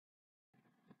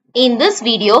In this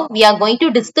video, we are going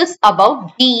to discuss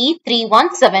about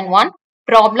COE-3171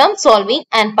 Problem Solving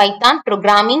and Python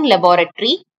Programming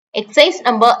Laboratory, exercise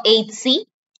number 8C,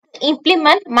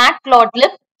 implement Matplotlib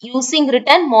using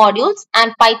written modules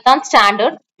and Python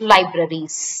standard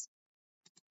libraries.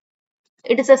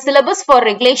 It is a syllabus for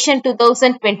Regulation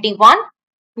 2021.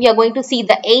 We are going to see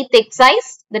the 8th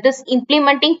exercise, that is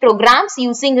implementing programs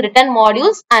using written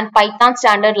modules and Python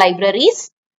standard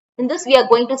libraries. In this, we are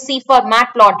going to see for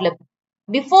Matplotlib.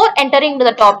 Before entering into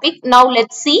the topic, now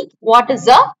let's see what is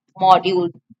a module.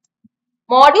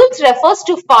 Modules refers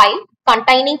to file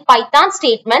containing Python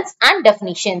statements and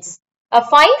definitions. A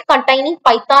file containing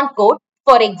Python code,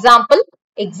 for example,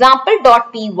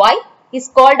 example.py is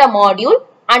called a module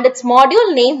and its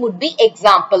module name would be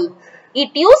example.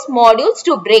 It uses modules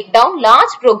to break down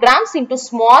large programs into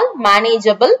small,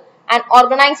 manageable and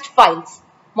organized files.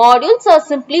 Modules are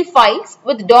simply files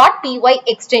with .py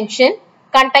extension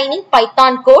containing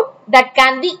Python code that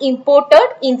can be imported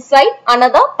inside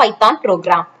another Python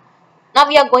program. Now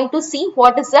we are going to see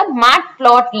what is a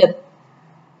Matplotlib.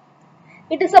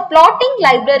 It is a plotting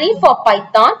library for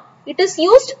Python. It is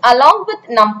used along with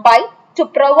NumPy to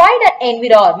provide an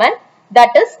environment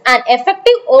that is an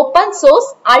effective open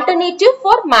source alternative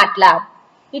for MATLAB.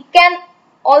 It can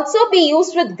also be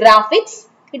used with graphics.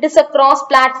 It is a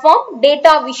cross-platform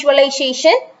data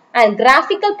visualization and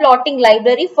graphical plotting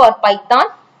library for Python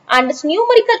and its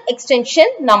numerical extension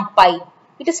NumPy.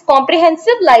 It is a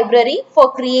comprehensive library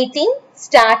for creating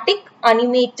static,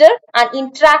 animated and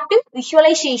interactive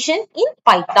visualization in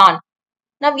Python.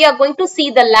 Now we are going to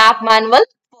see the lab manual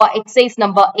for exercise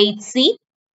number 8C.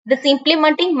 This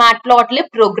implementing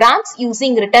Matplotlib programs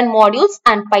using written modules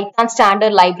and Python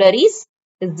standard libraries.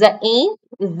 This is the aim,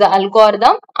 this is the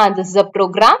algorithm and this is the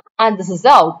program and this is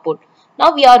the output.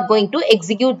 Now we are going to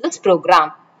execute this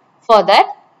program. For that,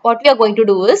 what we are going to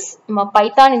do is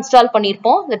Python install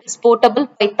பண்ணிருப்போம், that is portable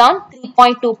Python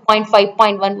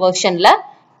 3.2.5.1 versionல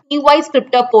py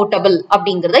scripter portable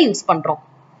அப்படிங்கறத use பண்றோம்.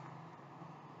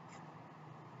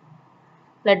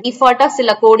 டிஃபால்ட்டா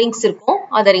சில codings இருக்கும்,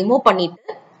 அதை remove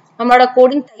பண்ணிட்டு நம்மளோட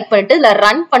coding type பண்ணிட்டு இல்ல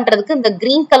ரன் பண்றதுக்கு இந்த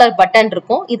கிரீன் கலர் பட்டன்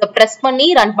இருக்கும், இதை பிரஸ் பண்ணி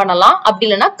ரன் பண்ணலாம். அப்படி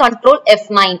இல்லைன்னா Ctrl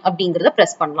F9 அப்படிங்கறத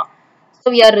பிரஸ் பண்ணலாம். So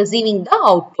we are receiving the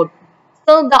output.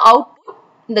 So the output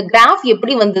இந்த கிராஃப்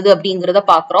எப்படி வந்தது அப்படிங்கறத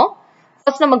பாக்குறோம்.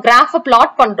 ஃபர்ஸ்ட் நம்ம கிராஃபை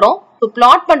பிளாட் பண்றோம். ஸோ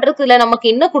பிளாட் பண்றதுல நமக்கு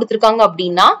என்ன கொடுத்திருக்காங்க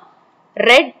அப்படின்னா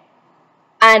ரெட்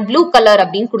அண்ட் ப்ளூ கலர்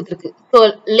அப்படின்னு கொடுத்திருக்கு. ஸோ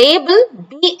லேபிள்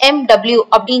BMW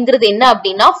அப்படிங்கிறது என்ன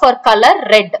அப்படின்னா ஃபார் கலர்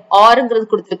ரெட் ஆருங்கிறது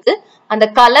கொடுத்திருக்கு. அந்த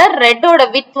கலர் ரெட்டோட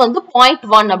வித் வந்து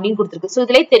 0.1 அப்படின்னு கொடுத்திருக்கு. ஸோ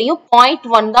இதுல தெரியும்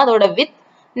 0.1 தான் அதோட வித்.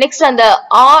 நெக்ஸ்ட் அந்த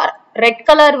ஆர் ரெட்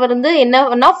கலர் வந்து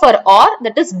என்னன்னா for R,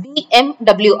 that is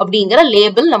BMW அப்படிங்கிற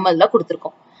லேபிள் நம்ம இதுல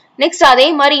கொடுத்திருக்கோம். நெக்ஸ்ட் அதே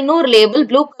மாதிரி இன்னொரு லேபிள்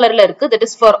ப்ளூ கலர்ல இருக்கு, that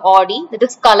is for Audi, that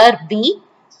is colour B.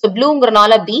 So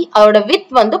ப்ளூங்கிறனால B, அதோட வித்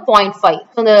வந்து 0.5.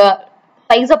 ஸோ இந்த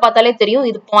சைஸை பார்த்தாலே தெரியும்,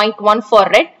 இது 0.1 for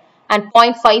red and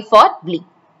 0.5 for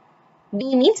B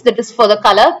means that is for the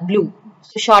colour blue.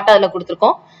 So ஷார்ட்டா அதுல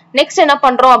கொடுத்துருக்கோம். நெக்ஸ்ட் என்ன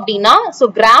பண்றோம் அப்படின்னா, ஸோ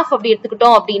கிராஃப் அப்படி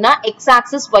எடுத்துக்கிட்டோம் அப்படின்னா எக்ஸ்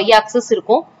ஆக்சிஸ் ஒய் ஆக்சிஸ்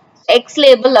இருக்கும்.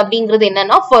 xlabel அப்படிங்கிறது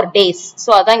என்னன்னா ஃபார் டேஸ், ஸோ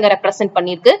அதான் இங்க ரெப்ரசென்ட்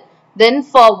பண்ணிருக்கு. தென்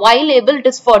for ylabel it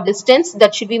is for distance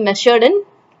that should be measured in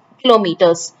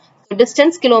kilometers. So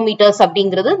distance kilometers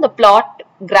அப்படிங்கிறது இந்த plot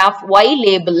graph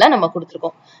ylabelல நம்ம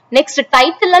கொடுத்திருக்கோம். நெக்ஸ்ட்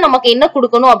டைட்டில்ல நமக்கு என்ன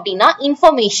கொடுக்கணும் அப்படின்னா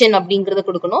இன்ஃபர்மேஷன் அப்படிங்கறது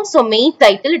கொடுக்கணும். So main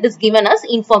title it is given as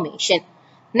information.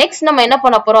 Next நம்ம என்ன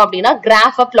பண்ண போறோம் அப்படின்னா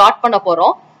கிராஃபை பிளாட் பண்ண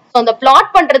போறோம். ஸோ அந்த பிளாட்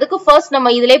பண்றதுக்கு ஃபர்ஸ்ட்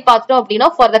நம்ம இதுல பார்த்தோம் அப்படின்னா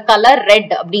ஃபார் த கலர்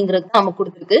ரெட் அப்படிங்கிறது நம்ம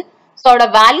கொடுத்திருக்கு. ஸோ அதோட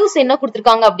வேல்யூஸ் என்ன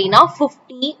கொடுத்திருக்காங்க அப்படின்னா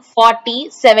 50, 40,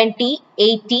 70,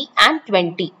 80 and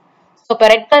 20. ஸோ இப்போ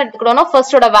ரெட் கலர் எடுத்துக்கிட்டோம்னா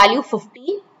ஃபர்ஸ்டோட value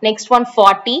 50, next one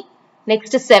 40,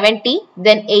 next 70,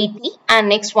 then 80 and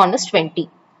next one is 20.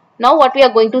 Now what we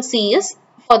are going to see is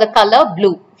for the color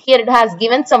blue. Here it has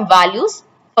given some values.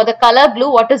 For the color blue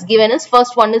what is given is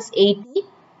first one is 80,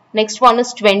 next one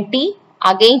is 20,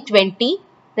 again 20,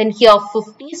 then here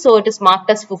 50, so it is marked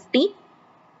as 50,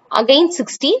 again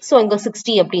 60, so inga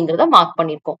 60 அப்படிங்கறத mark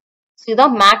பண்ணிருக்கோம். So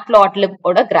இதான் Matplotlib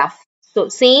ஓட graph. So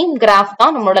same graph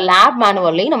தான் நம்மளோட lab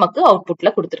மேனுவல்லையும் நமக்கு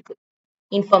அவுட்புட்ல கொடுத்திருக்கு.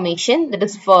 Information, that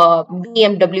is for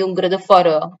BMW for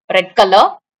red color,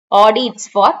 Audi it's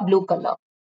for blue color.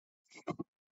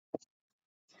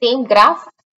 Same graph,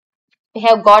 we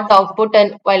have got the output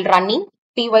and while running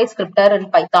py scripter and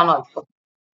Python also.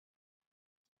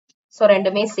 So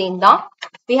ரெண்டுமே same தான்.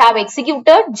 We have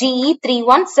executed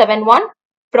COE-3171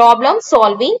 Problem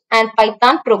Solving and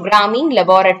Python Programming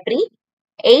Laboratory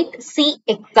 8C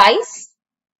exercise.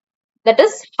 That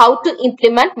is how to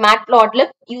implement Matplotlib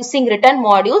using written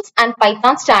modules and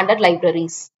Python standard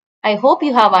libraries. I hope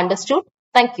you have understood.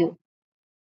 Thank you.